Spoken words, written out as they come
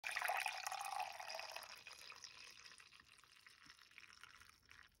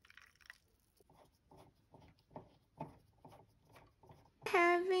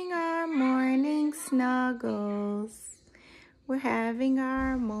Having our morning snuggles. We're having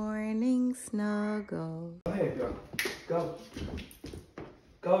our morning snuggles. Go ahead, girl. Go.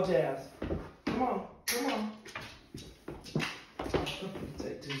 Go, Jazz. Come on. Come on.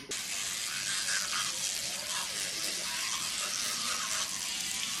 Take two steps.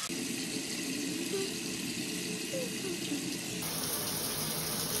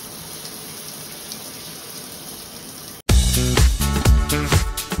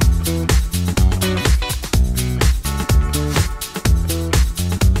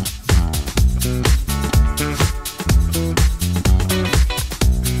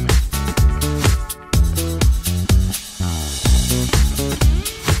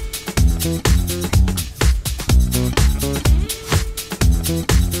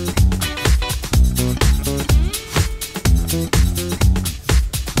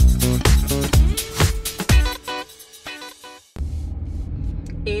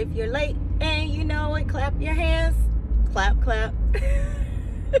 If you're late and you know it, clap your hands. Clap, clap.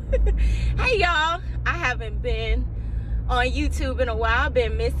 Hey y'all, I haven't been on YouTube in a while. I've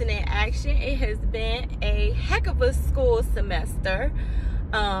been missing in action. It has been a heck of a school semester.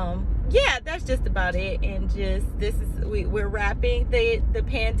 Yeah, that's just about it. And just we're wrapping the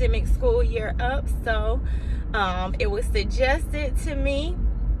pandemic school year up. So it was suggested to me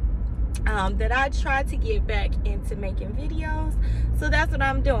that I try to get back into making videos. So that's what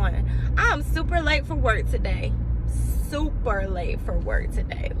I'm doing. I'm super late for work today. Super late for work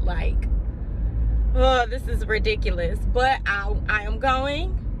today. Like, oh, this is ridiculous. But I am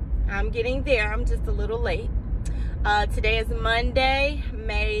going. I'm getting there. I'm just a little late. Today is Monday,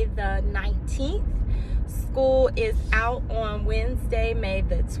 May the 19th. School is out on Wednesday, May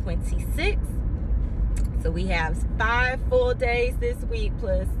the 26th. So we have 5 full days this week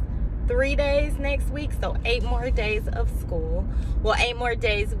plus 3 days next week, so 8 more days of school. Well, 8 more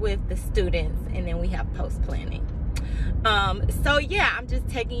days with the students, and then we have post planning. So yeah, I'm just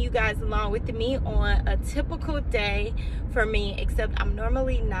taking you guys along with me on a typical day for me, except I'm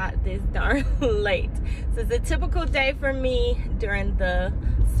normally not this darn late. So it's a typical day for me during the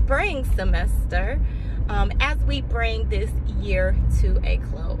spring semester as we bring this year to a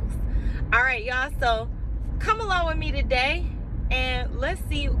close. All right, y'all, so come along with me today and let's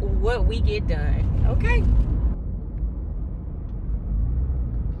see what we get done, okay?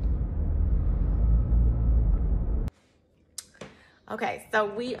 Okay, so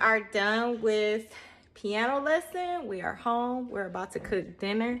we are done with piano lesson. We are home. We're about to cook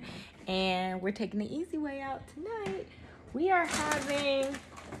dinner, and we're taking the easy way out tonight. We are having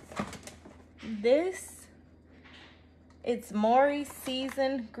this. It's Maury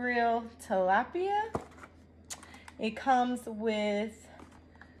seasoned grilled tilapia. It comes with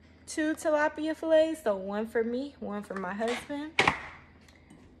 2 tilapia fillets, so 1 for me, 1 for my husband.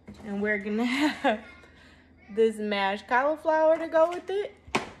 And we're gonna have this mashed cauliflower to go with it,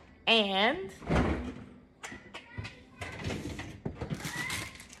 and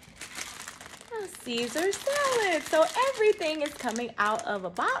a Caesar salad. So everything is coming out of a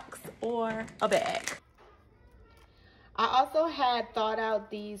box or a bag. I also had thought out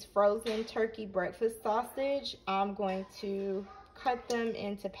these frozen turkey breakfast sausage. I'm going to cut them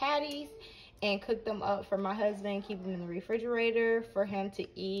into patties and cook them up for my husband, keep them in the refrigerator for him to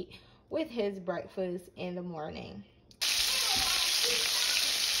eat with his breakfast in the morning.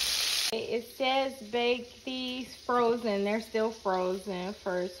 It says bake these frozen. They're still frozen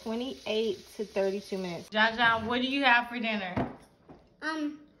for 28 to 32 minutes. John, what do you have for dinner?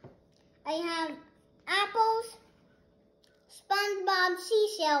 I have apples, SpongeBob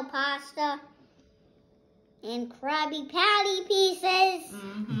seashell pasta, and Krabby Patty pieces.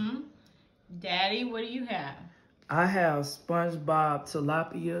 Mm-hmm. Daddy, what do you have? I have SpongeBob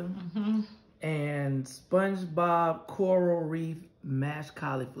tilapia and SpongeBob coral reef mashed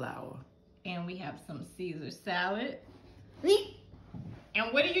cauliflower. And we have some Caesar salad.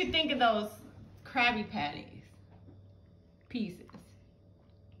 And what do you think of those Krabby Patties pieces?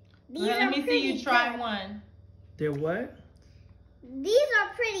 Let me see you try one. They're what? These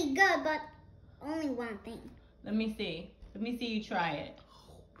are pretty good, but only one thing. Let me see. Let me see you try it.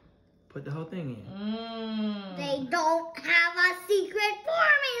 Put the whole thing in. They don't have a secret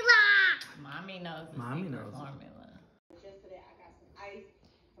formula. Mommy knows the Mommy secret knows. formula.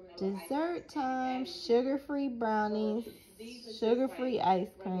 Dessert time, sugar-free brownies, sugar-free ice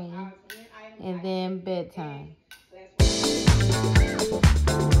cream, and then bedtime.